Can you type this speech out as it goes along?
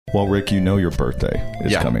Well, Rick, you know your birthday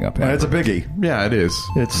is coming up. And it's a biggie. Yeah, it is.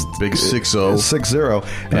 It's big 6-0. 6-0.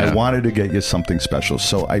 And I wanted to get you something special.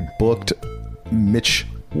 So I booked Mitch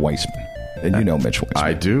Weissman. And you know Mitch Weissman.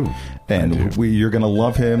 I do. And you're going to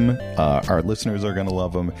love him. Our listeners are going to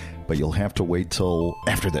love him. But you'll have to wait till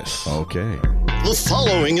after this. Okay. The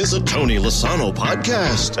following is a Tony Lasano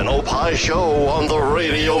podcast, an Opie show on the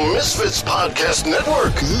Radio Misfits Podcast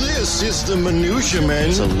Network. This is the Minutia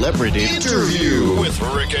Men Celebrity Interview with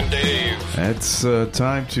Rick and Dave. It's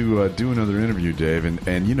time to do another interview, Dave.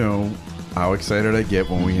 And you know how excited I get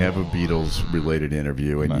when we have a Beatles-related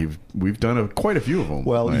interview, and we've done quite a few of them.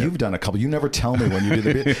 Well, you've done a couple. You never tell me when you do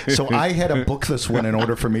the Beatles. So I had to book this one in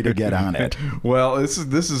order for me to get on it. Well, this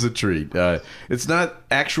is a treat. It's not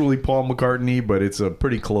actually Paul McCartney, but it's a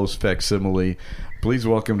pretty close facsimile. Please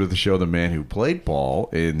welcome to the show the man who played Paul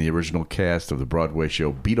in the original cast of the Broadway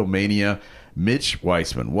show Beatlemania, Mitch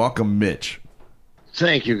Weissman. Welcome, Mitch.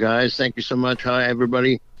 Thank you, guys. Thank you so much. Hi,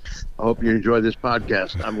 everybody. I hope you enjoy this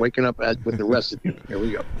podcast. I'm waking up with the rest of you. Here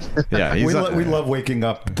we go. Yeah, we love waking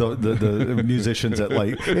up the musicians at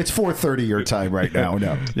it's 4:30 your time right now.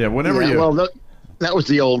 No. Yeah, whenever you. Well, that was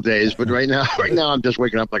the old days, but right now I'm just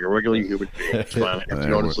waking up like a regular human being. It's fine. I have to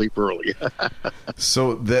go to sleep early.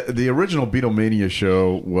 So the original Beatlemania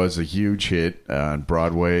show was a huge hit on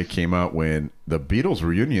Broadway. It came out when the Beatles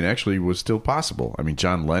reunion actually was still possible. I mean,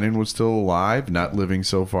 John Lennon was still alive, not living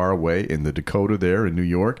so far away in the Dakota there in New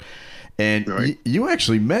York. And right. You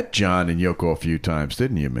actually met John and Yoko a few times,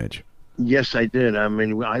 didn't you, Mitch? Yes, I did. I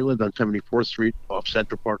mean, I lived on 74th Street off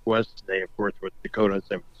Central Park West. They, of course, were Dakota on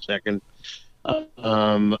 72nd.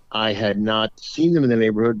 I had not seen them in the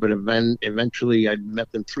neighborhood, but eventually I met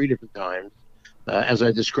them 3 different times. As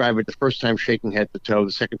I describe it, the first time shaking head to toe,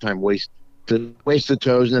 the second time waist to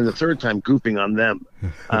toes, and then the third time goofing on them.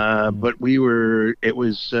 But we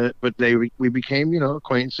became,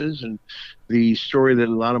 acquaintances. And the story that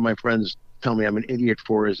a lot of my friends tell me I'm an idiot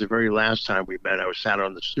for is the very last time we met, I was sat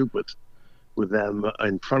on the stoop with them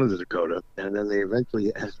in front of the Dakota, and then they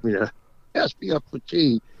eventually asked me up for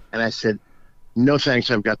tea, and I said, no, thanks.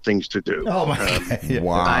 I've got things to do. Oh, my God.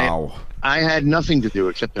 Wow. I had nothing to do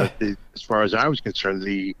except that, as far as I was concerned,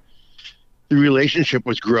 the relationship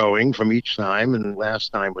was growing from each time. And the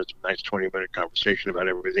last time was a nice 20-minute conversation about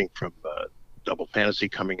everything from Double Fantasy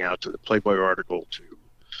coming out to the Playboy article to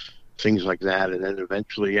things like that. And then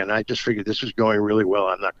eventually, and I just figured this was going really well.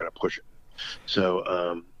 I'm not going to push it.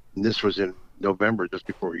 So this was in November, just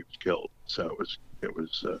before he was killed. So it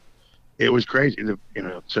was crazy,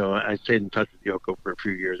 So I stayed in touch with Yoko for a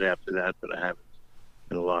few years after that, but I haven't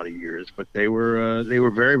in a lot of years. But they were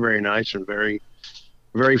very, very nice and very,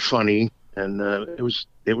 very funny, and it was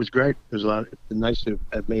great. It was a lot. It's nice to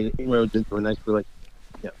have made inroads into a nice relationship.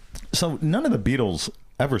 Yeah. So none of the Beatles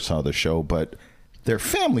ever saw the show, but their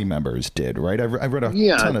family members did, right? I read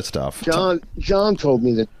a ton of stuff. John told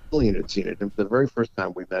me that Julian had seen it. The very first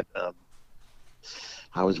time we met,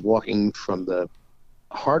 I was walking from the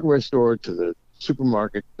hardware store to the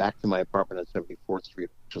supermarket back to my apartment on 74th Street,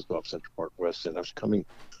 just off Central Park West, and I was coming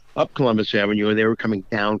up Columbus Avenue, and they were coming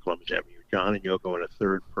down Columbus Avenue, John and Yoko in a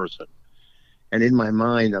third person. And in my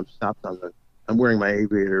mind, I'm wearing my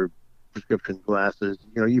aviator prescription glasses.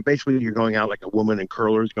 You're going out like a woman in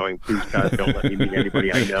curlers going, please God, don't let me meet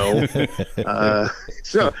anybody I know.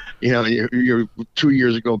 So you're 2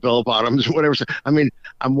 years ago, bell bottoms, whatever. So, I mean,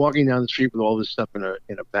 I'm walking down the street with all this stuff in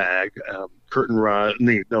a bag, curtain rod,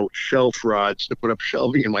 shelf rods to put up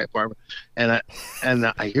shelving in my apartment. And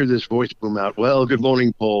I hear this voice boom out, well, good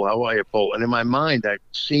morning, Paul. How are you, Paul? And in my mind, I'm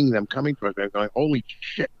seeing them coming towards me. I'm going, holy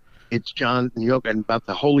shit, it's John and Yoko. And about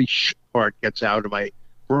the holy shit part gets out of my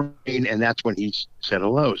brain, and that's when he said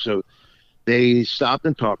hello. So they stopped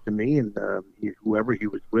and talked to me, and whoever he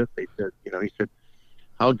was with, they said, he said,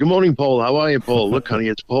 "Oh, good morning, Paul. How are you, Paul? Look, honey,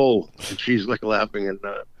 it's Paul." And she's like laughing,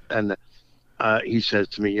 and he says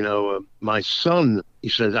to me, my son. He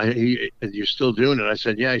says, "You're still doing it?" I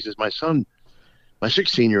said, "Yeah." He says, "My son, my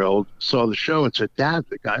 16-year-old, saw the show and said, Dad,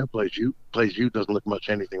 the guy who plays you doesn't look much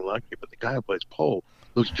anything like you, but the guy who plays Paul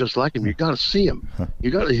looks just like him. You got to see him.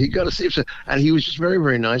 You got to see him." And he was just very,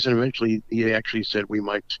 very nice. And eventually, he actually said we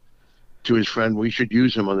might, to his friend, we should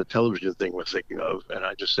use him on the television thing we're thinking of. And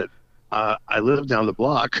I just said, I live down the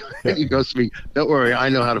block. And he goes to me, "Don't worry, I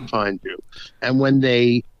know how to find you." And when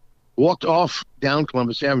they walked off down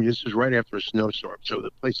Columbus Avenue, this was right after a snowstorm, so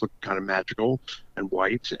the place looked kind of magical and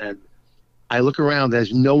white. And I look around,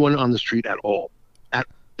 there's no one on the street at all.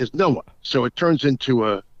 There's no one. So it turns into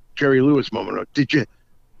a Jerry Lewis moment.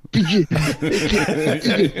 And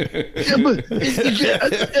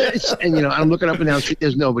I'm looking up and down the street.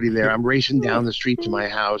 There's nobody there. I'm racing down the street to my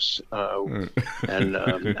house, and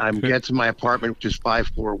I get to my apartment, which is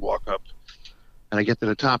 5th floor walk up. And I get to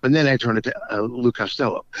the top, and then I turn it to Lou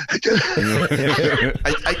Costello.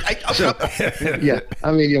 Yeah,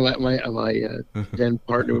 I mean, my then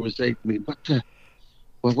partner was saying to me,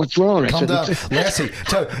 "What's wrong?" Calm down, Lassie.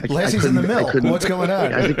 Lassie's in the mill. What's going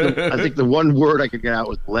on? I think the one word I could get out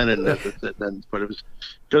was Lennon. But it was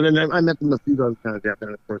so. Then I met them a few times kind of after,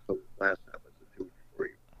 and of course the last time was the 2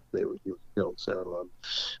 weeks before they were killed. So,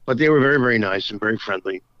 but they were very, very nice and very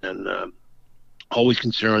friendly, and always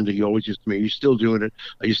concerned. That he always used to me, "Are you still doing it?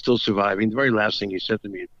 Are you still surviving?" The very last thing he said to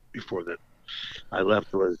me before that I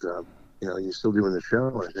left was, "Are you still doing the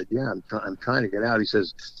show?" I said, "Yeah, I'm trying to get out." He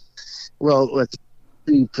says, "Well, let's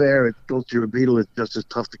be fair. It's still to a Beatle. It's just as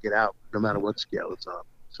tough to get out, no matter what scale it's on."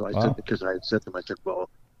 So I said, because I had said to him, I said, "Well,"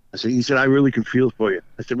 he said, "I really can feel for you."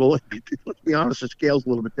 I said, "Well, let's be honest. The scale's a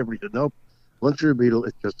little bit different." He said, "Nope. Once you're a Beatle,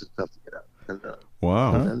 it's just as tough to get out." And,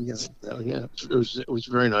 wow. And, it was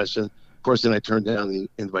very nice. And of course, then I turned down the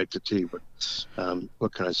invite to tea. But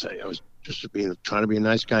what can I say? I was just trying to be a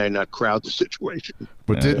nice guy and not crowd the situation.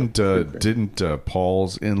 But didn't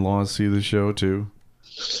Paul's in-laws see the show too?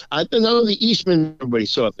 I don't know. The Eastman, everybody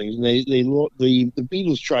saw things, and the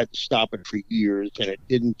Beatles tried to stop it for years, and it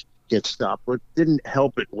didn't get stopped. What didn't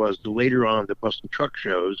help it was later on the Bus and Truck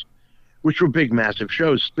shows, which were big, massive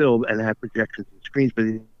shows still, and had projections and screens, but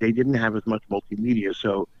they didn't have as much multimedia,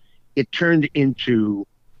 so it turned into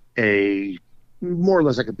a more or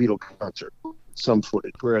less like a Beatle concert, some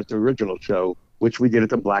footage. Whereas the original show, which we did at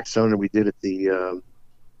the Blackstone and we did at the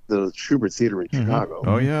Schubert Theater in Chicago.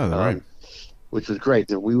 Oh yeah, right. Which was great.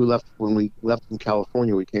 That when we left in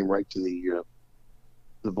California, we came right to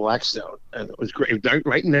the Blackstone, and it was great.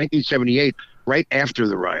 Right in 1978, right after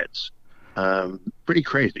the riots. Pretty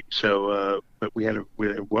crazy. So, but we had a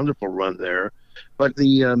wonderful run there. But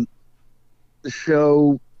the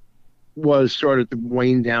show started to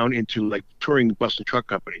wane down into like touring bus and truck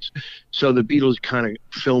companies. So the Beatles kind of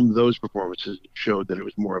filmed those performances and showed that it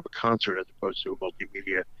was more of a concert as opposed to a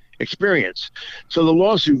multimedia experience. So the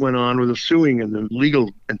lawsuit went on with the suing, and the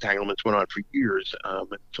legal entanglements went on for years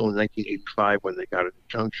until 1985 when they got an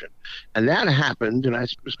injunction. And that happened, and I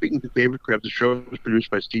was speaking to David Krebs. The show was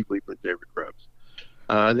produced by Steve Lieber and David Krebs.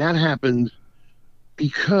 That happened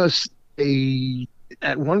because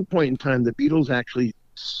at one point in time, the Beatles actually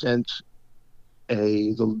sent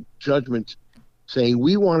the judgment saying,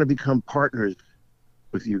 "We want to become partners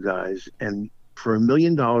with you guys, and for $1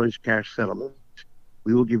 million cash settlement,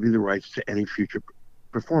 we will give you the rights to any future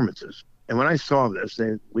performances." And when I saw this,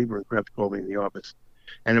 Lieber and Krebs called me in the office,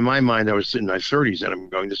 and in my mind, I was sitting in my 30s, and I'm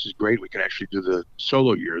going, "This is great. We can actually do the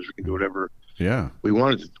solo years. We can do whatever we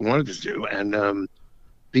wanted to do." And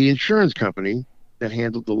the insurance company that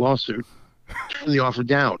handled the lawsuit turned the offer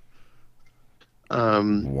down.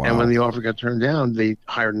 And when the offer got turned down, they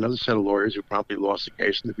hired another set of lawyers who promptly lost the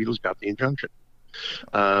case, and the Beatles got the injunction.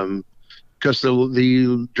 Because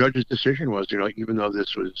the judge's decision was, even though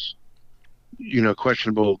this was,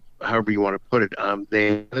 questionable, however you want to put it, they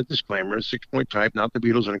had a disclaimer, a 6-point type, not the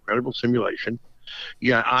Beatles, an incredible simulation.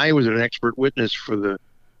 Yeah, I was an expert witness for the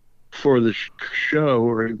show,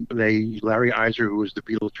 where Larry Iser, who was the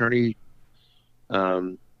Beatle attorney,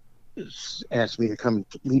 asked me to come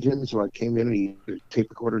meet him, so I came in and he put a tape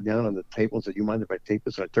recorder down on the table and said, "You mind if I tape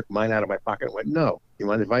this?" And I took mine out of my pocket and went, "No, you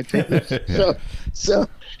mind if I tape this?" So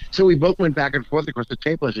we both went back and forth across the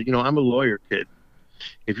table. I said, "I'm a lawyer, kid.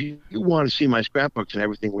 If you want to see my scrapbooks and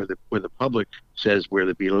everything where the public says we're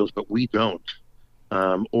the Beatles, but we don't,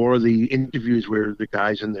 or the interviews where the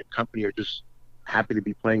guys in the company are just happy to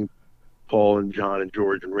be playing Paul and John and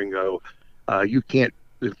George and Ringo, you can't.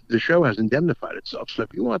 The show has indemnified itself. So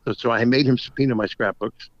if you want this," so I made him subpoena my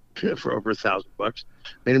scrapbooks for over $1,000.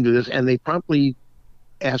 Made him do this, and they promptly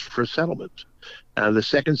asked for a settlement. The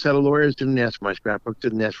second set of lawyers didn't ask for my scrapbook,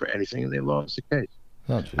 didn't ask for anything, and they lost the case.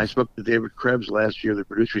 Oh, I spoke to David Krebs last year, the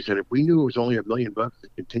producer. He said, "If we knew it was only $1 million to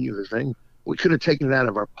continue the thing, we could have taken it out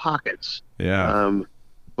of our pockets." Yeah.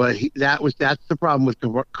 But that's the problem with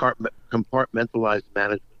compartmentalized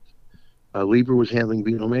management. Lieber was handling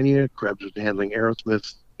Beatlemania, Krebs was handling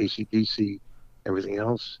Aerosmith, AC/DC, everything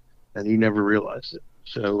else, and he never realized it.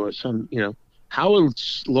 So how a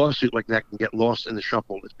lawsuit like that can get lost in the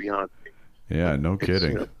shuffle is beyond me. Yeah, no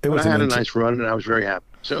kidding. I had a nice run, and I was very happy.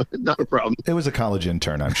 So not a problem. It was a college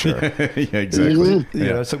intern, I'm sure. Yeah, exactly.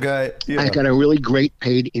 Mm-hmm. Some guy. I got a really great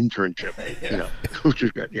paid internship, which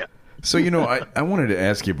is good. Yeah. So I wanted to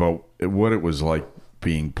ask you about what it was like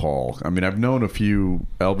being Paul? I mean, I've known a few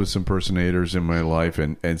Elvis impersonators in my life,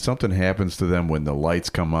 and something happens to them when the lights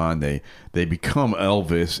come on. They become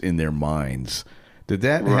Elvis in their minds. Did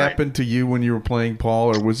that happen to you when you were playing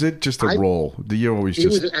Paul, or was it just a role? Do you always It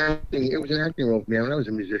was an acting role for me. I mean, I was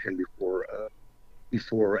a musician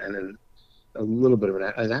before, and then a little bit of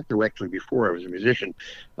an actor actually before I was a musician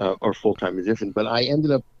or full-time musician. But I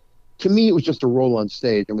ended up, to me, it was just a role on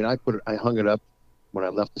stage. I mean, I hung it up when I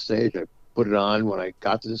left the stage. I put it on when I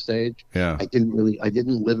got to the stage. Yeah. I didn't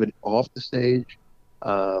live it off the stage.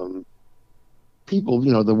 People,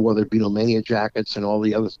 they wore their Beatlemania jackets and all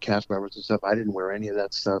the other cast members and stuff. I didn't wear any of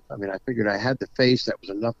that stuff. I mean, I figured I had the face. That was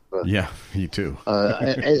enough. Yeah, me too.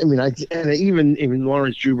 Even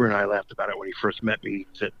Lawrence Juber and I laughed about it when he first met me. He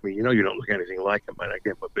said to me, you don't look anything like him. And I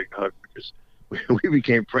gave him a big hug because we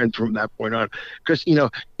became friends from that point on. Because,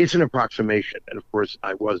 it's an approximation. And, of course,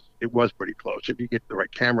 it was pretty close. If you get the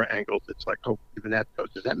right camera angles, it's like, oh, even that goes,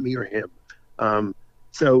 is that me or him?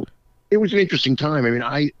 So it was an interesting time. I mean,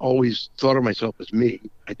 I always thought of myself as me.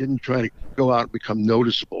 I didn't try to go out and become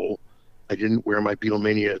noticeable. I didn't wear my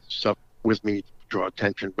Beatlemania stuff with me to draw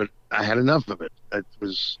attention, but I had enough of it. It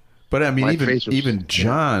was. But I mean, even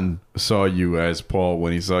John saw you as Paul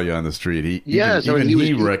when he saw you on the street.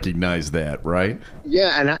 He recognized that, right?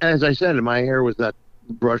 Yeah, and as I said, my hair was not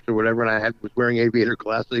brushed or whatever, and I was wearing aviator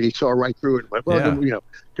glasses. He saw right through it. Like, well,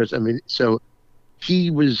 because so.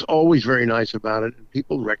 He was always very nice about it, and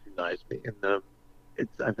people recognized me. And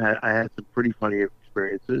I had some pretty funny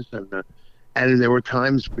experiences, and there were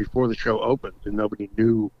times before the show opened, and nobody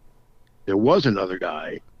knew there was another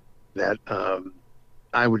guy that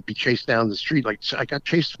I would be chased down the street. Like I got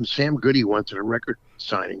chased from Sam Goody once at a record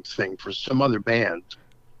signing thing for some other band.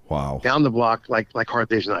 Wow! Down the block, like Hard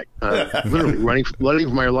Day's Night, literally running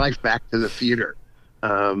for my life back to the theater.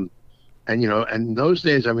 And, and those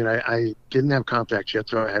days, I mean, I didn't have contacts yet,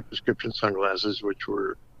 so I had prescription sunglasses, which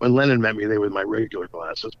were, when Lennon met me, they were my regular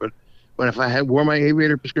glasses. But if I wore my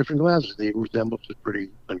aviator prescription glasses, the resemblance was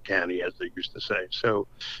pretty uncanny, as they used to say. So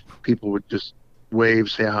people would just wave,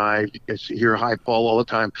 say hi, hear hi, Paul, all the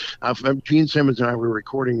time. Gene Simmons and I were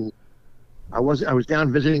recording. I was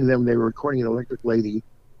down visiting them. They were recording an Electric Lady,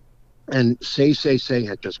 and Say, Say, Say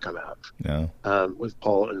had just come out with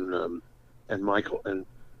Paul and Michael. And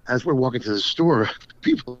as we're walking to the store,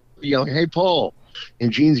 people are yelling, "Hey, Paul!"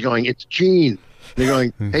 And Gene's going, "It's Gene." They're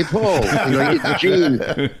going, "Hey, Paul!" They're going, "It's Gene."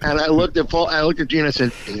 And I looked at Paul. I looked at Gene. I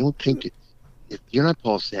said, "I don't think you're not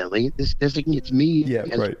Paul Stanley. This thinking it's me." Yeah,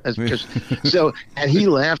 right. So, and he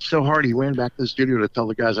laughed so hard he ran back to the studio to tell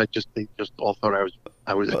the guys. They just all thought I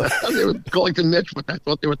was. They were calling to Mitch, but I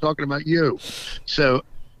thought they were talking about you. So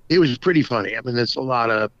it was pretty funny. I mean, there's a lot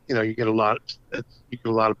of you get a lot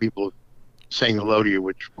of people saying hello to you,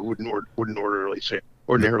 which wouldn't ordinarily say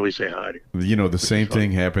hi to you. The same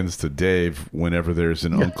thing happens to Dave whenever there's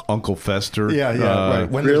an Uncle Fester. Yeah,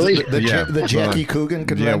 right. When really? The Jackie Coogan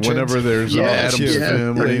convention. Yeah, whenever there's an Addams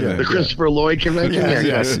family. The Christopher Lloyd convention.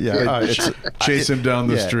 Chase him down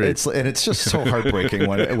the street. It's just so heartbreaking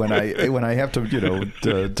when I have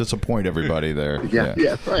to disappoint everybody there.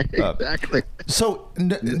 Yeah, right, exactly. So,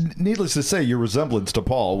 needless to say, your resemblance to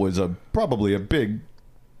Paul was probably a big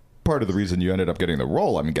part of the reason you ended up getting the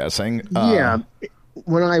role, I'm guessing.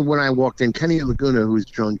 When I walked in, Kenny Laguna, who's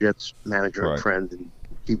Joan Jett's manager and friend and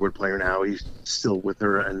keyboard player now, he's still with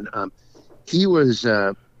her, and he was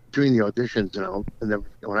doing the auditions. And then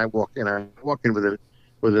when I walked in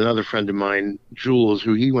with another friend of mine, Jules,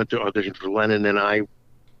 who he went to audition for Lennon, and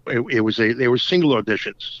they were single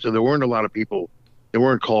auditions, so there weren't a lot of people. There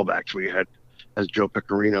weren't callbacks. We had, as Joe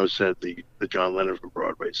Pecorino said, the John Lennon from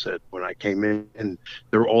Broadway said, when I came in, and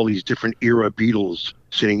there were all these different era Beatles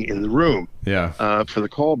sitting in the room for the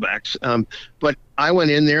callbacks. But I went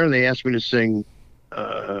in there, and they asked me to sing,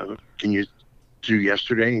 can you do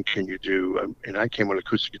Yesterday, and can you do, and I came on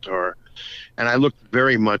acoustic guitar, and I looked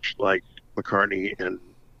very much like McCartney and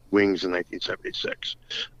Wings in 1976.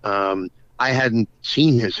 I hadn't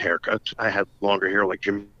seen his haircuts. I had longer hair like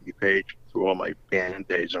Jimmy Page through all my band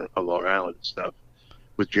days on Long Island and stuff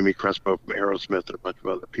with Jimmy Crespo from Aerosmith and a bunch of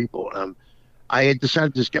other people. I had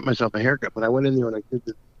decided to just get myself a haircut, but I went in there and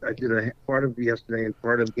I did a part of Yesterday and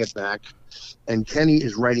part of Get Back, and Kenny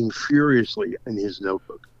is writing furiously in his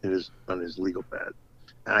notebook on his legal pad.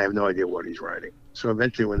 And I have no idea what he's writing. So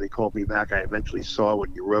eventually when they called me back, I eventually saw what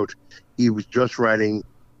he wrote. He was just writing,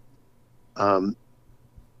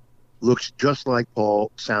 looks just like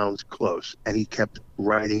Paul, sounds close. And he kept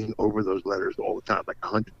writing over those letters all the time, like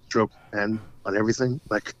 100 strokes of pen on everything.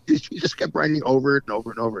 Like he just kept writing over it and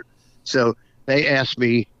over and over it. So they asked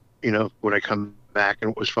me, would I come back? And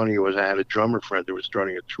what was funny was I had a drummer friend that was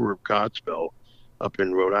starting a tour of Godspell up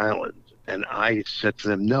in Rhode Island. And I said to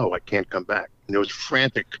them, no, I can't come back. And it was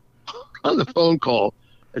frantic on the phone call.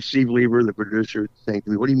 And Steve Lieber, the producer, saying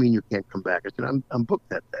to me, what do you mean you can't come back? I said, I'm booked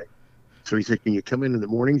that day. So he said, can you come in the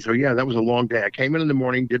morning? So yeah, that was a long day. I came in the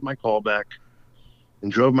morning, did my callback, and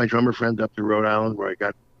drove my drummer friend up to Rhode Island, where I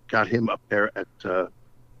got him up there at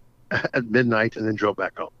midnight, and then drove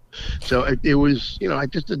back home. So it was,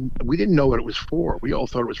 we didn't know what it was for. We all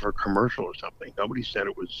thought it was for a commercial or something. Nobody said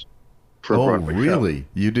it was for a Broadway show. Oh, really?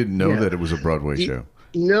 You didn't know that it was a Broadway show?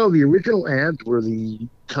 No, the original ads were the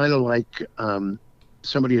kind of like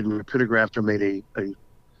somebody had repitographed or made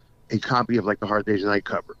a copy of like the Hard Day's Night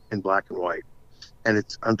cover in black and white. And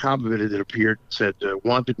it's on top of it appeared, said,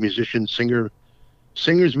 wanted musician, singers,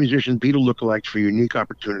 musicians, Beatle lookalikes for unique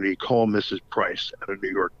opportunity, call Mrs. Price at a New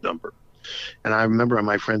York number. And I remember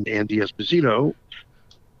my friend Andy Esposito,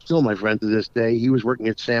 still my friend to this day, he was working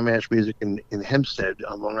at Sam Ash Music in Hempstead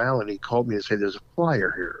on Long Island. He called me and said, there's a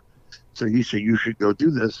flyer here. So he said, you should go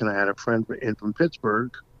do this. And I had a friend from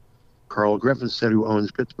Pittsburgh, Carl Griffin said, who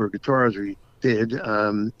owns Pittsburgh Guitars, or he did.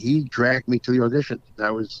 He dragged me to the audition.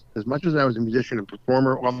 That was, as much as I was a musician and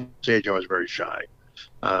performer, on stage I was very shy.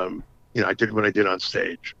 I did what I did on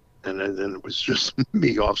stage. And then it was just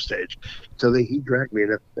me off stage. So he dragged me,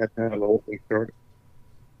 and that's how the whole thing started.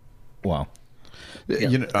 Wow.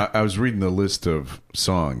 Yeah. I was reading the list of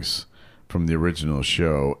songs from the original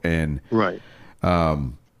show, and right.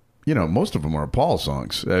 Most of them are Paul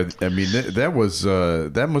songs. I mean,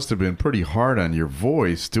 that must have been pretty hard on your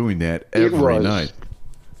voice doing that every night.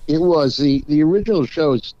 It was. The original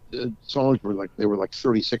show's songs were like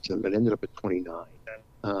 36 of them. It ended up at 29.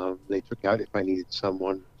 They took out If I Needed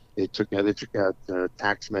Someone. They took out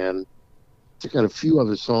Taxman. Took out a few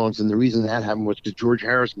other songs, and the reason that happened was because George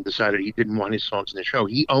Harrison decided he didn't want his songs in the show.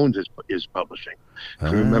 He owned his publishing.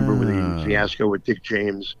 Remember with the fiasco with Dick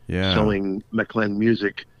James selling McLean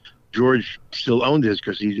Music, George still owned his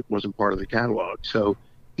because he wasn't part of the catalog. So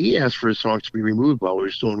he asked for his songs to be removed while we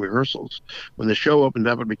were still in rehearsals. When the show opened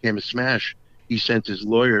up and became a smash, he sent his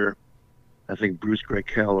lawyer, I think Bruce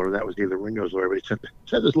Graykel, or that was either Ringo's lawyer, but he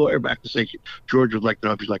sent his lawyer back to say George would like to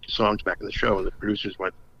know if he'd like his songs back in the show, and the producers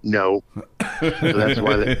went, no. So that's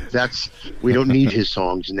why we don't need his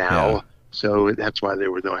songs now. Yeah. So that's why there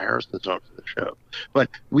were no Harrison songs in the show. But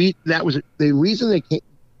that was the reason they came.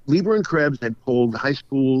 Lieber and Krebs had pulled high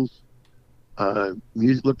schools,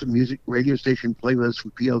 looked at music radio station playlists from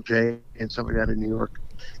PLJ and stuff like that in New York,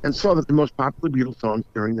 and saw that the most popular Beatles songs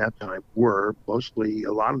during that time were mostly,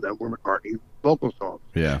 a lot of them were McCartney vocal songs.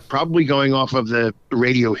 Yeah. Probably going off of the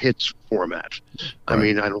radio hits format. Right. I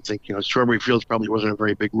mean, I don't think, Strawberry Fields probably wasn't a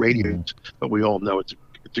very big radio hit, but we all know it's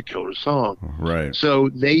a killer song. Right. So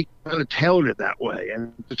they kind of tailored it that way.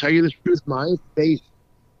 And to tell you the truth, my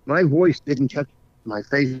voice didn't catch my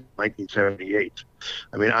face in 1978.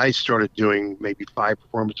 I mean, I started doing maybe 5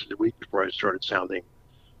 performances a week before I started sounding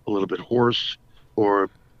a little bit hoarse,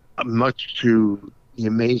 or much to the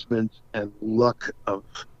amazement and luck of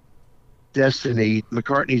destiny,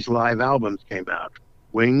 McCartney's live albums came out.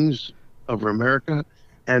 Wings, Over America,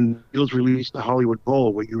 and Beatles released the Hollywood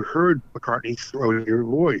Bowl, where you heard McCartney throw your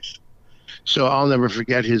voice. So I'll never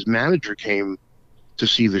forget, his manager came to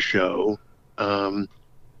see the show, and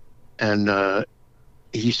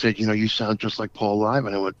he said, you sound just like Paul live.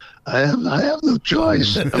 And I went, I have no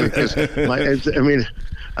choice. I'm going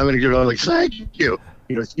to give it all like, thank you.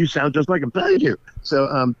 You sound just like him. Thank you.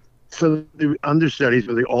 So the understudies,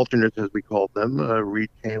 or the alternates as we called them, Reed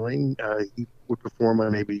Kaling, he would perform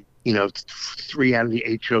on maybe 3 out of the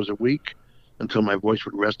 8 shows a week until my voice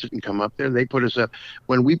would rest it and come up there. They put us up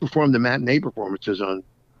when we performed the matinee performances on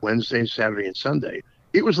Wednesday, Saturday, and Sunday.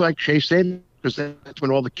 It was like Shea Stadium, because that's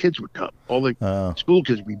when all the kids would come. All the school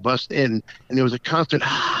kids would be bust in, and there was a constant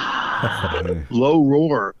low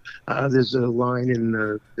roar. There's a line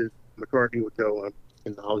in McCartney would go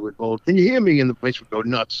in the Hollywood Bowl, "Can you hear me?" And the place would go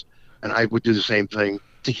nuts. And I would do the same thing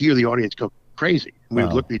to hear the audience go crazy. We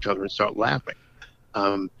would look at each other and start laughing.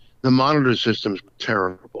 The monitor systems were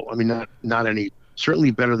terrible. I mean, not any,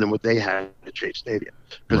 certainly better than what they had at Shea Stadium.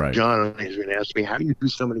 Because John has been asking me, how do you do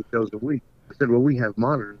so many shows a week? I said, well, we have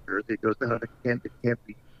monitors. He goes, no, it can't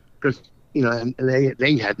be. Because, and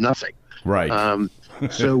they had nothing. Right.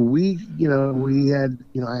 So we had,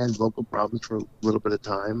 I had vocal problems for a little bit of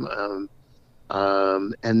time.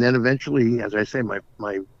 And then eventually, as I say, my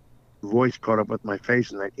voice caught up with my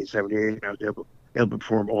face in 1978. I was able to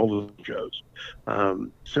perform all of the shows.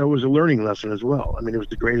 So it was a learning lesson as well. I mean, it was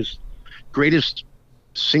the greatest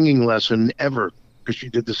singing lesson ever, because she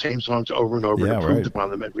did the same songs over and over and improved upon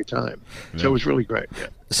them every time. Yeah. So it was really great. Yeah.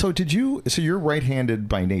 So you're right-handed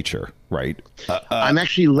by nature, right? I'm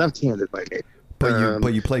actually left-handed by nature.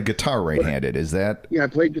 But you played guitar right-handed. Is that? Yeah, I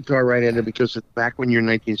played guitar right-handed because back when you're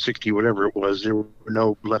 1960, whatever it was, there were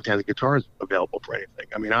no left-handed guitars available for anything.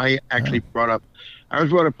 I mean, I was brought up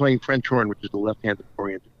playing French horn, which is a left-handed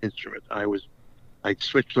oriented instrument. I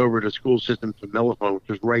switched over to school system to mellophone, which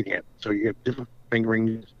is right-handed. So you have different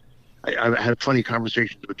fingerings. I had funny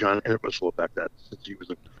conversations with John Lennon about that, since he was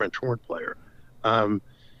a French horn player.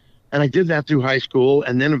 And I did that through high school.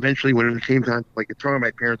 And then eventually when it came time to play guitar,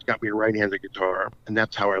 my parents got me a right-handed guitar. And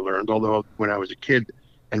that's how I learned. Although when I was a kid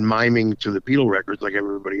and miming to the Beatle records like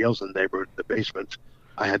everybody else in the neighborhood, in the basement,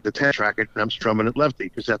 I had the 10-track it and I'm strumming it lefty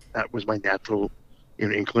because that was my natural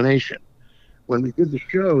inclination. When we did the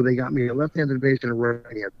show, they got me a left-handed bass and a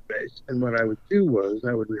right-handed bass. And what I would do was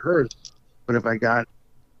I would rehearse. But if I got,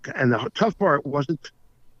 and the tough part wasn't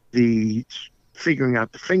the figuring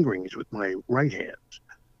out the fingerings with my right hand.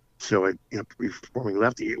 So performing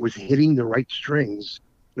lefty, it was hitting the right strings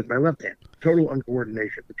with my left hand. Total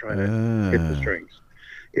uncoordination to try to hit the strings.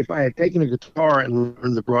 If I had taken a guitar and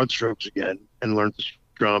learned the broad strokes again and learned to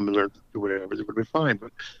strum and learned to do whatever, it would have been fine.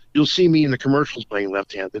 But you'll see me in the commercials playing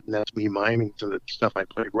left-handed, and that's me miming to the stuff I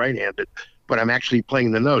played right-handed. But I'm actually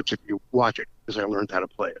playing the notes if you watch it because I learned how to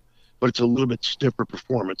play it. But it's a little bit stiffer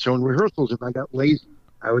performance. So in rehearsals, if I got lazy,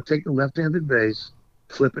 I would take the left-handed bass,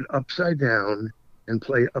 flip it upside down, and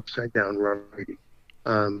play upside down righty.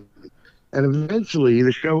 And eventually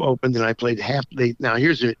the show opened and I played now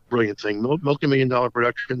here's a brilliant thing. Multi-million-dollar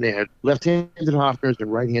production. They had left-handed Hofners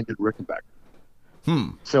and right-handed Rickenbacker.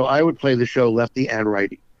 So I would play the show lefty and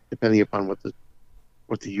righty, depending upon what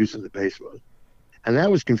the use of the bass was. And that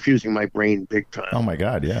was confusing my brain big time. Oh my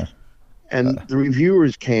God, yeah. And the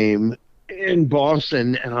reviewers came in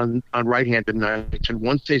Boston and on right-handed nights, and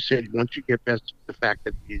once they said, once you get past the fact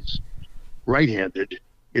that he's right-handed,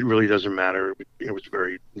 it really doesn't matter. It was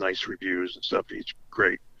very nice reviews and stuff. He's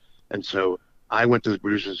great. And so I went to the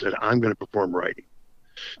producers and said, I'm going to perform righty.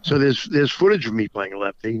 So there's footage of me playing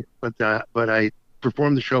lefty, but I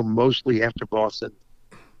performed the show mostly after Boston.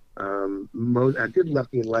 I did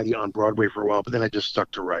lefty and righty on Broadway for a while, but then I just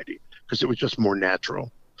stuck to righty because it was just more natural.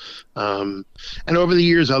 And over the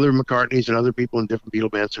years, other McCartneys and other people in different Beatle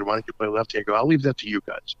bands said, why don't you play lefty? I go, I'll leave that to you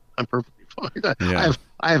guys. I'm perfectly fine. Yeah.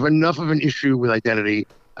 I have enough of an issue with identity.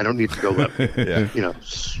 I don't need to go lefty. Yeah.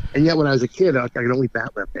 And yet when I was a kid, I could only bat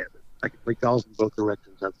left-handed. I could play dolls in both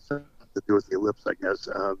directions. That's to do with the ellipse, I guess.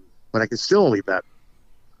 But I could still only bat,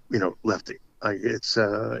 lefty. I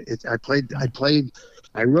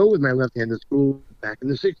wrote with my left hand in school back in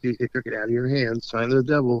the 60s. They took it out of your hands, sign of the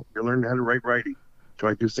devil. You learn how to write righty. So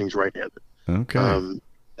I do things right-handed. Okay.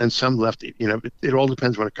 And some lefty. It all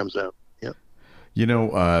depends when it comes out. Yeah.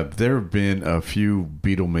 There have been a few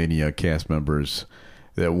Beatlemania cast members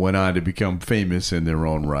that went on to become famous in their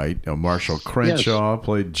own right. Marshall Crenshaw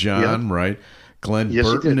played John, right? Glenn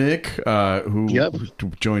Burtnick, who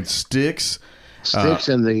joined Styx. Styx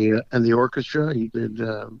and the orchestra. He did,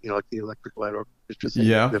 like the Electric Light Orchestra thing.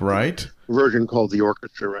 Yeah, right. Version called the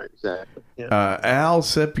orchestra, right? Exactly. Yeah. Al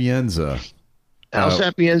Sapienza. Al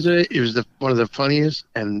Sapienza is one of the funniest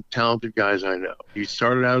and talented guys I know. He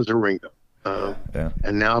started out as a Ringo,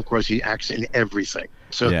 and now, of course, he acts in everything.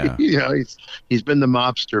 So he's been the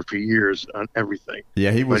mobster for years on everything.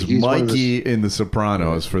 Yeah, he was Mikey in The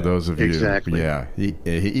Sopranos. For those of you, exactly. Yeah,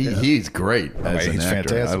 he's great as an he's actor.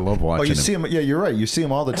 fantastic. I love watching. Oh, you see him? Yeah, you're right. You see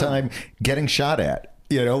him all the time getting shot at.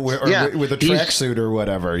 With a tracksuit or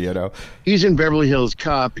whatever. He's in Beverly Hills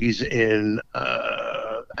Cop. He's in.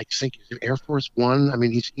 I think he's in Air Force One. I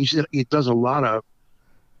mean, he does a lot of,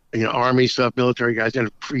 Army stuff, military guys,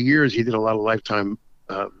 and for years he did a lot of Lifetime,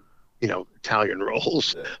 Italian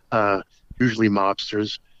roles, usually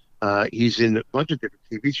mobsters. He's in a bunch of different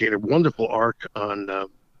TV shows. He had a wonderful arc on,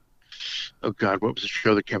 what was the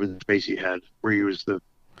show that Kevin Spacey had where he was the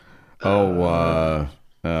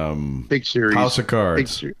big series, House of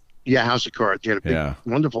Cards. House of Cards. He had a big,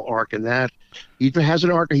 wonderful arc in that. He has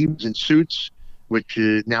an arc. He was in Suits, which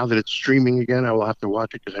now that it's streaming again, I will have to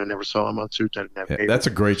watch it because I never saw him on Suits. I didn't have cable. That's a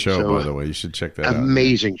great show, by the way. You should check that out.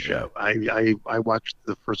 Amazing show. I watched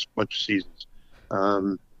the first bunch of seasons.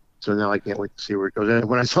 So now I can't wait to see where it goes. And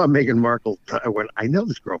when I saw Meghan Markle, I went, I know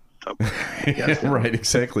this girl. Right,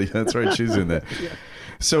 exactly. That's right. She's in that.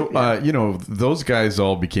 So, those guys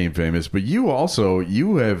all became famous, but you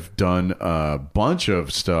have done a bunch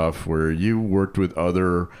of stuff where you worked with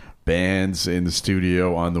other bands in the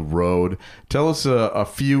studio, on the road. Tell us a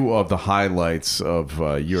few of the highlights of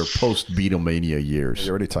your post-Beatlemania years.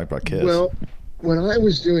 You already talked about Kiss. Well, when I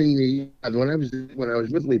was doing when I was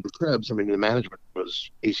with Lieber Krebs, I mean, the management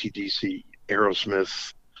was AC/DC,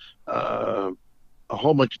 Aerosmith, a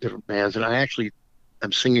whole bunch of different bands, and I actually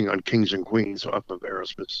I'm singing on Kings and Queens off of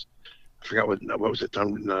Aerosmith's. I forgot what was it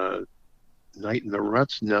done? Night in the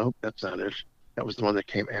Ruts? No, that's not it. That was the one that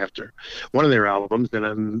came after one of their albums,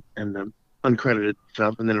 and uncredited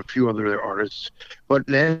stuff, and then a few other artists. But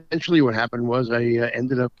eventually, what happened was I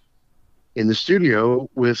ended up in the studio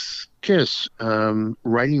with Kiss,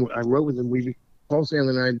 writing. I wrote with them. Paul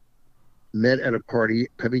Stanley and I met at a party.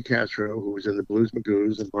 Pepe Castro, who was in the Blues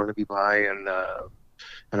Magoos and Barnaby Bye, and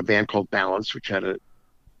a band called Balance, which had a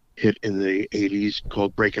hit in the '80s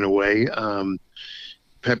called "Breaking Away."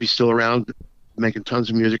 Pepe's still around, making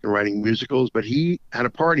tons of music and writing musicals, but he had a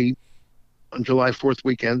party on July 4th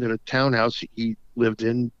weekend in a townhouse he lived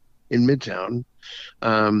in Midtown.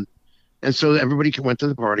 And so everybody went to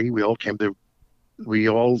the party. We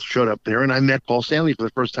all showed up there, and I met Paul Stanley for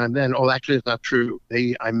the first time then. Oh, actually, it's not true.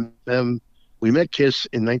 We met Kiss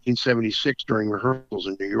in 1976 during rehearsals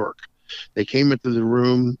in New York. They came into the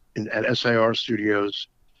room at SIR Studios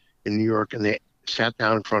in New York, and they sat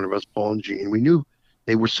down in front of us, Paul and Gene. We knew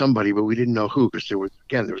they were somebody, but we didn't know who, because there was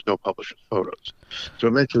no published photos. So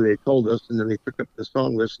eventually they told us, and then they picked up the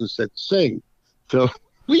song list and said, sing. So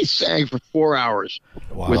we sang for 4 hours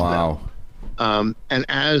with them.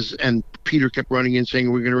 And Peter kept running in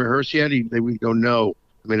saying, "We're going to rehearse yet?" They would go, "No."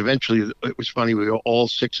 I mean, eventually it was funny. All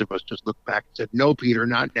six of us just looked back and said, "No, Peter,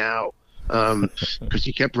 not now." Because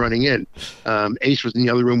he kept running in. Ace was in the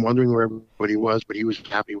other room wondering where everybody was, but he was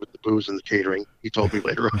happy with the booze and the catering. He told me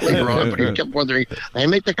later on, but he kept wondering,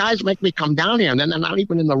 the guys make me come down here, and then they're not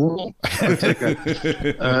even in the room.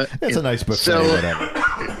 It's a nice buffet. So,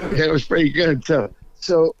 it was pretty good.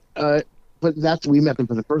 But we met them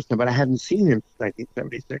for the first time, but I hadn't seen him since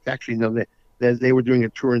 1976. Actually, no, they were doing a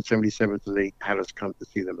tour in '77, so they had us come to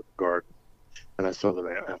see them at the Garden, and I saw them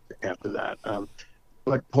after that.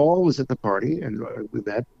 But Paul was at the party, and we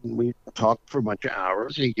met, and we talked for a bunch of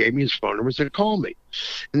hours. And he gave me his phone number and said, "Call me."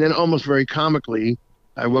 And then, almost very comically,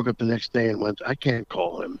 I woke up the next day and went, "I can't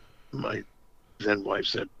call him." My then wife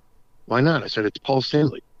said, "Why not?" I said, "It's Paul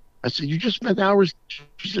Stanley." I said, "You just spent hours."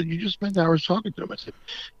 She said, "You just spent hours talking to him." I said,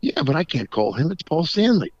 "Yeah, but I can't call him. It's Paul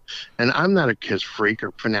Stanley." And I'm not a Kiss freak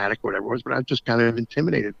or fanatic, whatever it was, but I was just kind of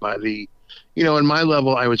intimidated by the, in my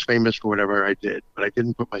level, I was famous for whatever I did, but I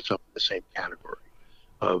didn't put myself in the same category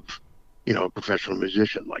of, a professional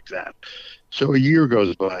musician like that. So a year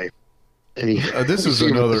goes by, and this is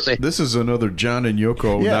another John and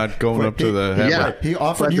Yoko not going up to the hammer. He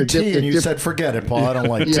offered you tea, and you said, "Forget it, Paul. I don't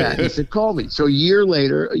like tea." Yeah, he said, "Call me." So a year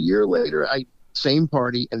later, same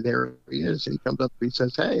party, and there he is. And he comes up to me and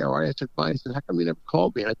says, "Hey, how are you?" I said, "Fine." He said, "How come you never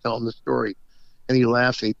called me?" And I tell him the story, and he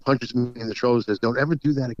laughs and he punches me in the shoulder and says, "Don't ever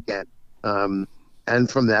do that again." And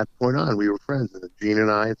from that point on, we were friends, and Gene and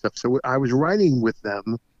I and stuff. So I was writing with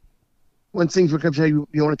them when things would come. Say, "You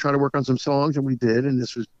want to try to work on some songs?" And we did, and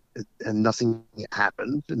nothing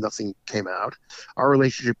happened, and nothing came out. Our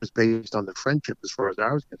relationship was based on the friendship, as far as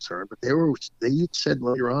I was concerned. But they said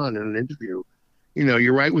later on in an interview,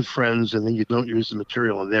 you write with friends, and then you don't use the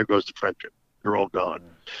material, and there goes the friendship. They're all gone.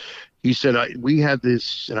 He said, we had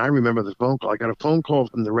this, and I remember the phone call. I got a phone call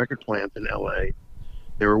from the record plant in L.A.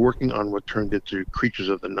 They were working on what turned into Creatures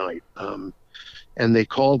of the Night. And they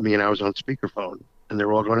called me, and I was on speakerphone. And they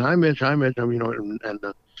were all going, "Hi, Mitch, hi, Mitch."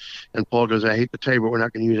 And Paul goes, "I hate to tell you, but we're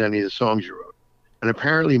not going to use any of the songs you wrote." And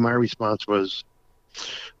apparently my response was,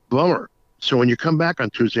 "Bummer. So when you come back on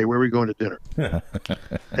Tuesday, where are we going to dinner?"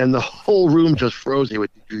 And the whole room just froze. They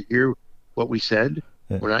went, "Did you hear what we said?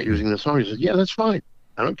 We're not using the songs." I said, "Yeah, that's fine.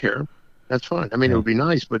 I don't care. That's fine. I mean, it would be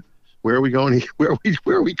nice, but where are we going? Where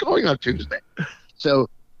are we going on Tuesday?" So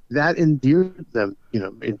that endeared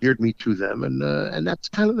me to them, and that's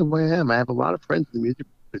kind of the way I am. I have a lot of friends in the music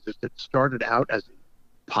business that started out as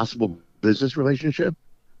a possible business relationship,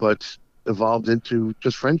 but evolved into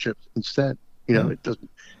just friendships instead. It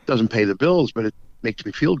doesn't pay the bills, but it makes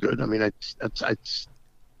me feel good. I mean, it's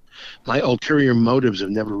my ulterior motives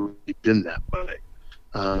have never really been that way.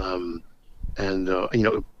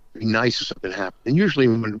 It'd be nice if something happened, and usually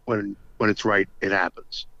when it's right, it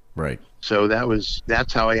happens. Right. So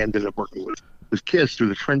that's how I ended up working with Kiss, through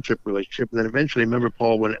the friendship relationship. And then eventually, I remember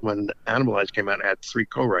Paul, when Animalize came out, had 3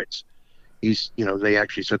 co-writes. They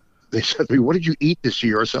actually said to me, "What did you eat this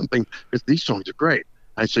year?" or something, because these songs are great.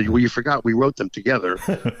 I said, "Well, you forgot we wrote them together."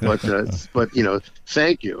 But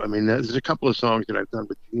thank you. I mean, there's a couple of songs that I've done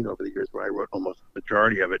with Gene over the years where I wrote almost the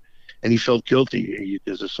majority of it, and he felt guilty.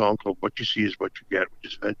 There's a song called "What You See Is What You Get,"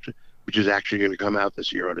 which is actually going to come out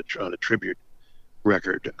this year on a tribute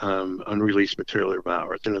record, unreleased material of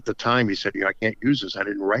ours. And at the time he said, "I can't use this. I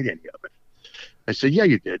didn't write any of it." I said, "Yeah,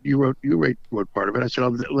 you did. You wrote part of it." I said,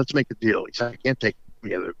 "Let's make a deal." He said, "I can't take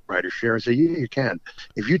yeah, the writer's share. I say, yeah, you can.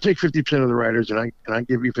 If you take 50% of the writers and I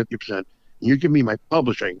give you 50%, you give me my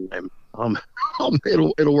publishing, and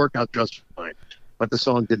it'll work out just fine. But the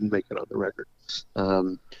song didn't make it on the record,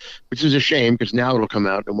 which is a shame because now it'll come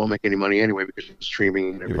out and won't make any money anyway because of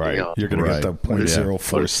streaming and everything else. You're going to get the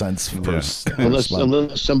 0.04 cents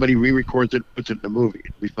unless somebody re-records it, puts it in a movie,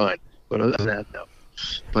 it'll be fine. But other than that, no.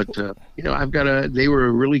 But they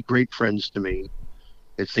were really great friends to me.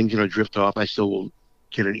 If things drift off, I still will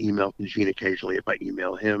get an email from Gene occasionally if I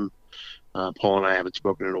email him. Paul and I haven't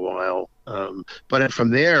spoken in a while. But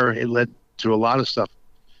from there, it led to a lot of stuff.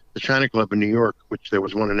 The China Club in New York, which there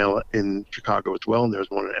was one in Chicago as well, and there was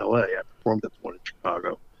one in L.A. I performed at the one in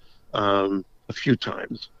Chicago a few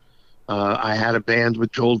times. I had a band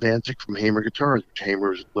with Joel Danzig from Hamer Guitars, which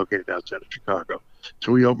Hamer is located outside of Chicago.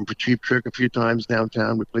 So we opened for Cheap Trick a few times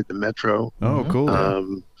downtown. We played the Metro. Oh, cool.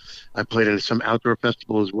 I played at some outdoor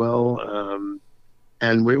festival as well.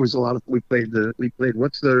 And it was a lot of, we played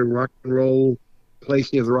what's the rock and roll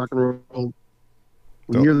place near the rock and roll?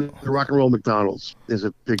 Near the Rock and Roll McDonald's, there's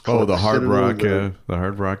a big. Oh, the Hard Rock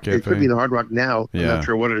Cafe. It could be the Hard Rock now. Yeah. I'm not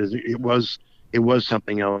sure what it is. It was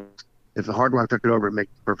something else. If the Hard Rock took it over, it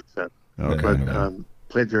makes perfect sense. Okay. But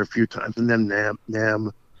played there a few times, and then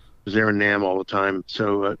NAMM was there in NAMM all the time.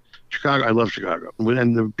 So Chicago, I love Chicago,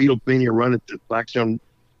 and the Beatlemania run at the Blackstone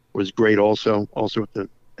was great. Also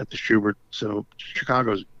at the Schubert. So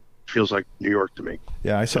Chicago feels like New York to me.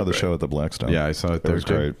 Yeah, I saw the show at the Blackstone. Yeah, I saw it there. It was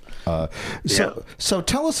great. So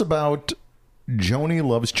tell us about Joni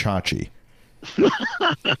Loves Chachi.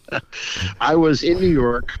 I was in New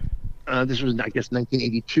York. This was, I guess,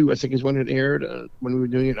 1982, I think is when it aired, when we were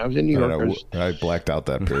doing it. I was in New York. I blacked out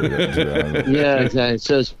that period. Yeah, exactly.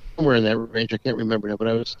 So somewhere in that range. I can't remember now, but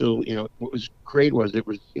I was still, what was great was it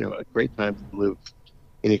was, a great time to live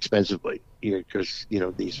inexpensively. Because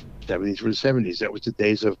these 70s were the 70s. That was the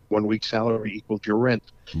days of 1 week's salary equals your rent.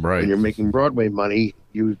 Right. When you're making Broadway money,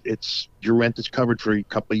 your rent is covered for a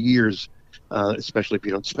couple of years, especially if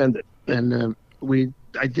you don't spend it. And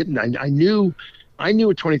I knew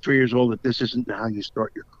at 23 years old that this isn't how you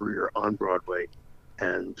start your career on Broadway,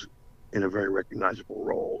 and in a very recognizable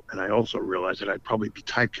role. And I also realized that I'd probably be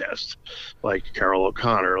typecast like Carol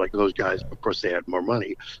O'Connor, like those guys. Of course, they had more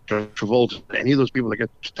money. John Travolta, any of those people that got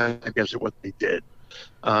typecast at what they did.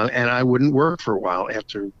 And I wouldn't work for a while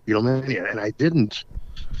after Beatlemania. And I didn't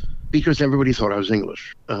because everybody thought I was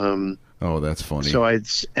English. Oh, that's funny.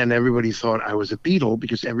 And everybody thought I was a Beatle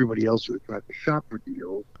because everybody else who had tried to shop for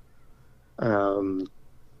deals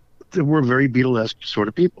they were very Beatlesque sort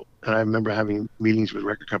of people. And I remember having meetings with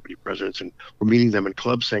record company presidents, and we're meeting them in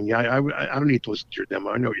clubs saying, yeah, I don't need to listen to your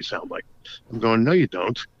demo. I know what you sound like. I'm going, no, you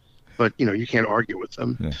don't. But, you can't argue with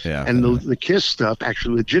them. Yeah. And the Kiss stuff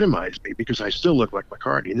actually legitimized me because I still look like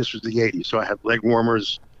McCartney. And this was the 80s. So I had leg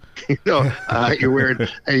warmers. You're wearing,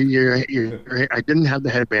 I didn't have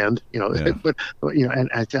the headband, but and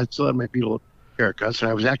I still had my Beatle haircuts. And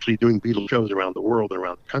I was actually doing Beatle shows around the world and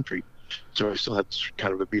around the country. So I still had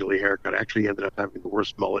kind of a Beatle haircut. I actually ended up having the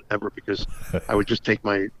worst mullet ever because I would just take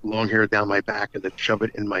my long hair down my back and then shove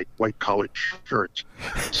it in my white collared shirt.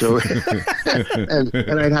 So, and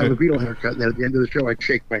I'd have a Beatle haircut, and then at the end of the show, I'd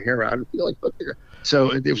shake my hair out and feel like, look here.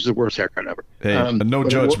 So it was the worst haircut ever. Hey, no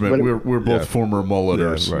judgment. We're both former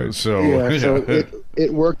mulleters, right? So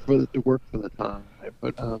it worked for the time.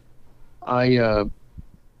 But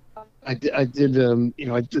I did,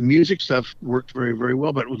 the music stuff worked very, very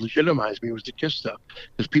well, but what legitimized me was the Kiss stuff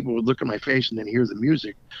because people would look at my face and then hear the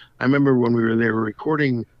music. I remember when we were there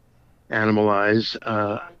recording Animalize,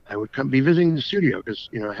 I would be visiting the studio because,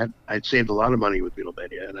 I'd saved a lot of money with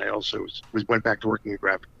Beatlemania, and I also went back to working in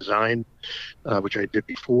graphic design, which I did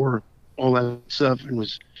before all that stuff, and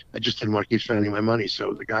I just didn't want to keep spending my money.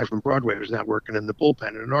 So the guy from Broadway was now working in the bullpen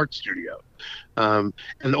in an art studio.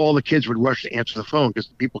 And all the kids would rush to answer the phone because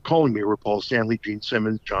the people calling me were Paul Stanley, Gene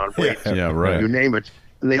Simmons, John Waits, right. You name it.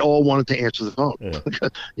 And they all wanted to answer the phone.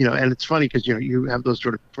 Yeah. And it's funny because, you have those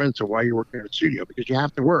sort of friends. So why are you working in a studio? Because you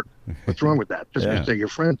have to work. What's wrong with that? Just because they're your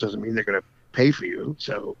friends doesn't mean they're going to pay for you.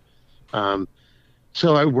 So,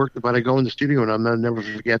 so I worked, but I go in the studio and I'll never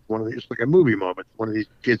forget it's like a movie moment. One of these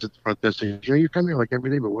kids at the front desk says, you come here like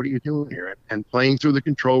every day, but what are you doing here? And playing through the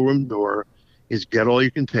control room door is Get All You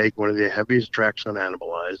Can Take, one of the heaviest tracks on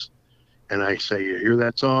Animalize. And I say, you hear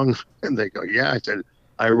that song? And they go, yeah. I said,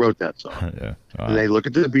 I wrote that song. Yeah. Wow. And they look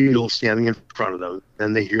at the Beatles standing in front of them,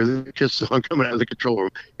 and they hear the Kiss song coming out of the control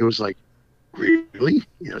room. It was like, really?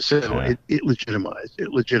 It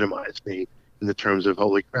legitimized me in the terms of,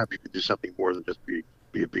 holy crap, you could do something more than just be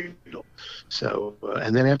a Beatle. So,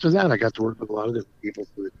 and then after that, I got to work with a lot of different people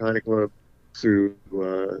through the China Club, through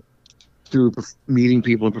through meeting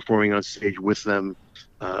people and performing on stage with them,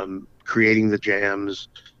 creating the jams.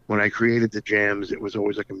 When I created the jams, it was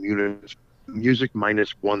always like a music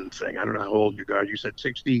minus one thing. I don't know how old you are. You said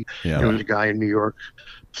 60. Yeah. There was a guy in New York,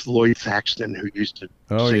 Floyd Thaxton, who used to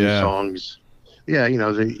sing songs. Yeah,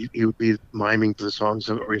 he would be miming to the songs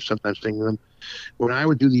or sometimes singing them. When I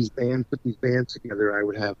would do these bands, put these bands together, I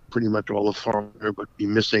would have pretty much all the Foreigner, but be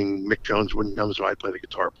missing Mick Jones wouldn't come, so I'd play the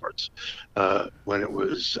guitar parts. I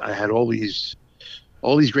had all these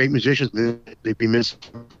great musicians, they'd be missing,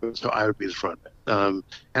 so I would be the front man.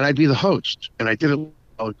 And I'd be the host, and I did it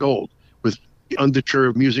all gold with the underture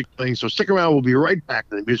of music playing. So stick around, we'll be right back.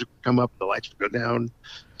 And the music would come up, the lights would go down.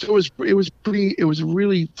 So it was a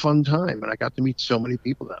really fun time, and I got to meet so many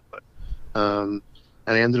people that way.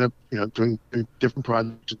 And I ended up, doing different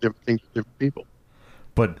projects, different things with different people.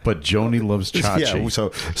 But Joni loves Chachi. Yeah,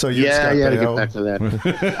 so you to get back to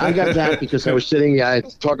that. I got that because I was sitting. I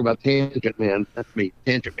talk about Tangent Man. That's me,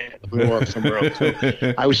 Tangent Man. We were somewhere else.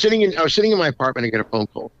 So I was sitting in my apartment. I get a phone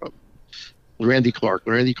call from Randy Clark.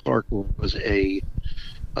 Randy Clark was the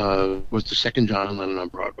second John Lennon on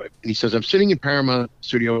Broadway. And he says, I'm sitting in Paramount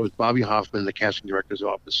Studio with Bobby Hoffman, the casting director's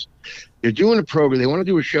office. They're doing a program. They want to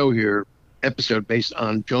do a show here, episode based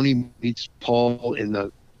on Joni meets Paul in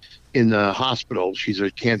the hospital. She's a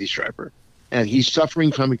candy striper, and he's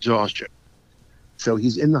suffering from exhaustion. So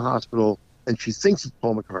he's in the hospital, and she thinks it's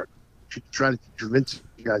Paul McCartney. She tried to convince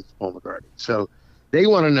you guys it's Paul McCartney. So they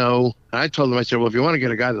want to know. And I told them, I said, well, if you want to get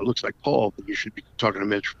a guy that looks like Paul, then you should be talking to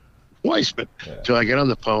Mitch Weissman. Yeah. So I get on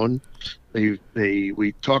the phone. We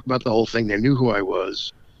talk about the whole thing. They knew who I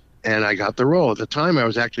was, and I got the role. At the time, I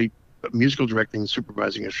was actually musical directing and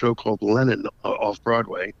supervising a show called Lennon off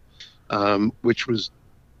Broadway, which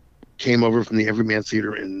came over from the Everyman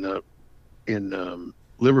Theater in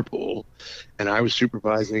Liverpool, and I was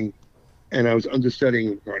supervising, and I was understudying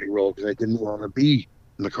the McCartney role because I didn't want to be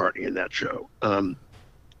McCartney in that show.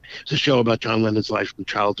 It's a show about John Lennon's life from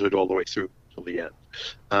childhood all the way through till the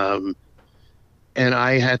end. And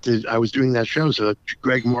I was doing that show, so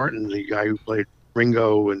Greg Martin, the guy who played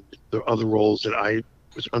Ringo and the other roles that I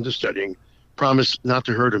was understudying, promised not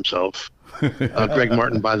to hurt himself. Greg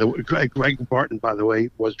Martin, by the way,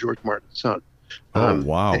 was George Martin's son.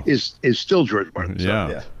 Wow! Is still George Martin's son.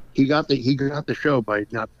 Yeah. He got the show by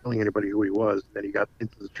not telling anybody who he was. Then he got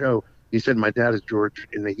into the show. He said, "My dad is George,"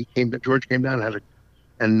 and George came down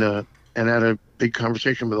and had a big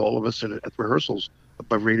conversation with all of us at rehearsals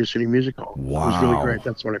above Radio City Music Hall. Wow. It was really great.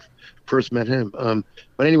 That's when I first met him.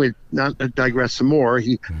 But anyway, not to digress some more.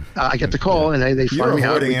 I get the call, and they fly me out. You're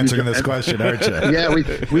avoiding answering this question, aren't you? Yeah, we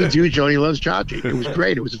do Joni Loves Chachi. It was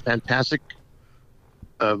great. It was a fantastic,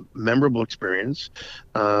 memorable experience.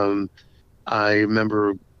 I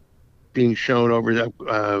remember being shown over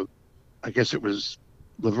that. I guess it was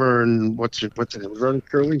Laverne. What's it? Laverne and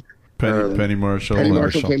Shirley. Penny Marshall. Penny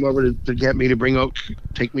Marshall came over to get me to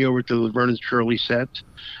take me over to the Laverne and Shirley set.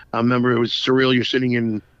 I remember it was surreal. You're sitting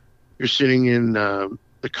in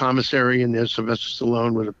the commissary, and there's Sylvester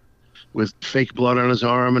Stallone with fake blood on his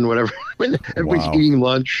arm and whatever. Everybody's eating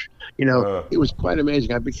lunch. It was quite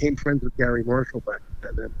amazing. I became friends with Gary Marshall back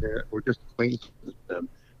then. We're just acquaintances.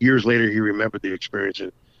 Years later, he remembered the experience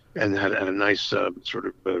and had a nice sort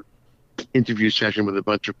of interview session with a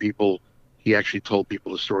bunch of people. He actually told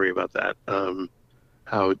people a story about that,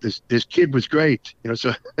 how this kid was great,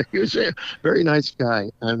 so he was a very nice guy.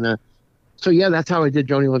 And so, yeah, that's how I did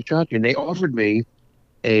Joni Loves Chachi. And they offered me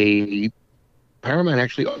Paramount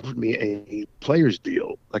actually offered me a player's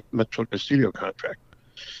deal, like a studio contract,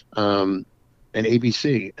 and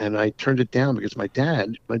ABC. And I turned it down because my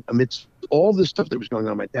dad, amidst all this stuff that was going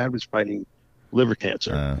on, my dad was fighting liver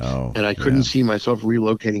cancer. And I couldn't see myself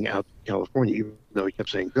relocating out to California, even though he kept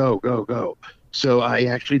saying, go, go, go. So I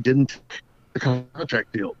actually didn't take the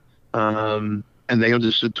contract deal. And they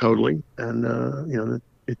understood totally. And,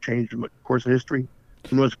 it changed the course of history.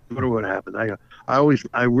 Who knows what would have happened.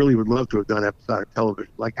 I really would love to have done episodic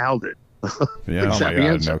television like Al did. Yeah, oh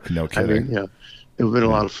my God, no kidding. It would have been a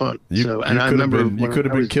lot of fun. You could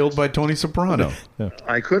have been killed by Tony Soprano.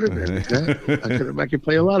 I could have been. Exactly. I could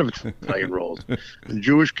play a lot of Italian roles. A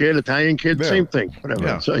Jewish kid, Italian kid, same thing. Whatever.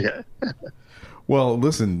 Yeah. So yeah. Well,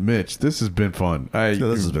 listen, Mitch, this has been fun. This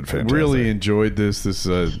has been fantastic. Really enjoyed this. This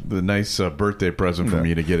is the nice birthday present for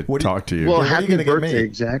me to get to talk to you. Well, happy birthday,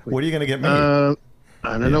 exactly. What are you going to get me?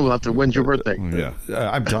 I don't know. We'll have to. When's your birthday? Yeah,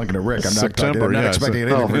 I'm talking to Rick. I'm September, not expecting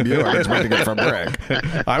anything from you. I'm expecting it from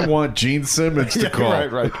Rick. I want Gene Simmons to call.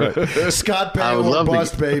 Right. Scott Payne will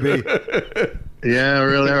bust, baby. Yeah,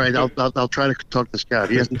 really. All right, I'll try to talk to Scott.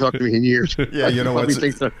 He hasn't talked to me in years. Yeah, you know what?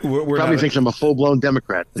 Probably thinks I'm a full-blown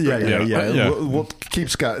Democrat. Yeah. We'll keep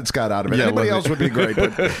Scott out of it. Anybody else would be great,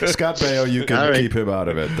 but Scott Baio, you can keep him out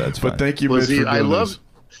of it. That's fine. But thank you, Mitch, for doing this.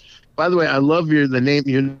 By the way, I love the name.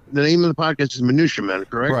 The name of the podcast is Minutia Man,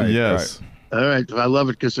 correct? Right. Yes. Right. All right, I love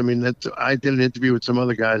it because I did an interview with some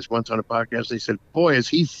other guys once on a podcast. They said, "Boy, is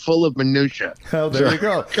he full of minutia." Oh, there you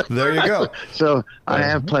go. There you go. So I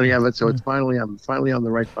have plenty of it. So I'm finally on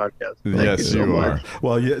the right podcast. Yes, you are.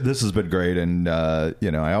 Well, this has been great, and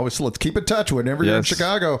let's keep in touch whenever you're in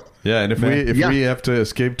Chicago. Yeah, and if we have to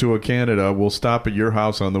escape to Canada, we'll stop at your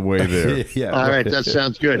house on the way there. Yeah. All right, that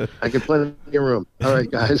sounds good. I can plenty of room. All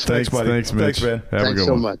right, guys. Thanks, buddy. Thanks, Mitch. Thanks, man. Have a good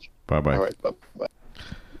so one. much. Bye-bye. All right, bye-bye.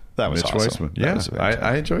 That was Mitch awesome. Weissman. Yeah,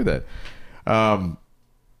 I enjoyed that.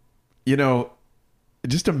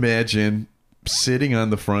 Just imagine sitting on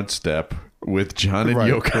the front step with John and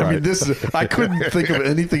Yoko. I mean, I couldn't think of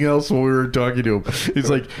anything else when we were talking to him. He's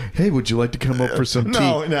like, "Hey, would you like to come up for some tea?"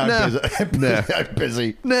 No, I'm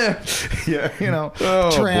busy. Nah. Yeah,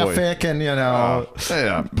 Oh, traffic, boy. and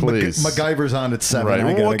yeah, please. MacGyver's on at 7. Right. I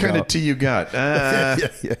Well, gotta what kind go. of tea you got?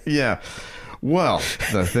 Yeah. Well,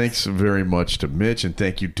 thanks very much to Mitch, and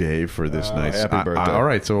thank you, Dave, for this nice. Happy birthday. All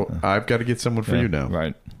right, so I've got to get someone for you now.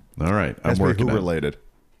 Right. All right, I'm Has to be working who on it. related.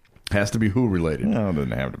 Has to be who related. No, it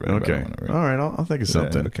doesn't have to be. Okay. All right, I'll think of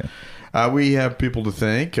something. Okay. We have people to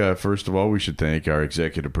thank. First of all, we should thank our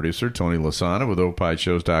executive producer, Tony Lasana, with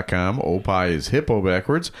opishows.com. Opie is hippo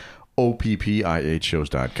backwards. OPPIH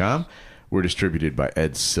shows.com. We're distributed by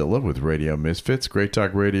Ed Silla with Radio Misfits. Great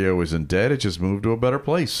Talk Radio isn't dead. It just moved to a better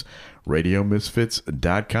place.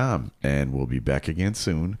 RadioMisfits.com. And we'll be back again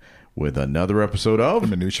soon with another episode of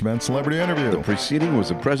Minutia Man Celebrity Interview. The preceding was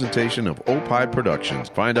a presentation of Opie Productions.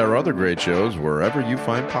 Find our other great shows wherever you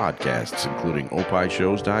find podcasts, including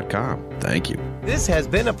opishows.com. Thank you. This has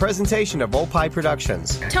been a presentation of Opie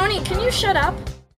Productions. Tony, can you shut up?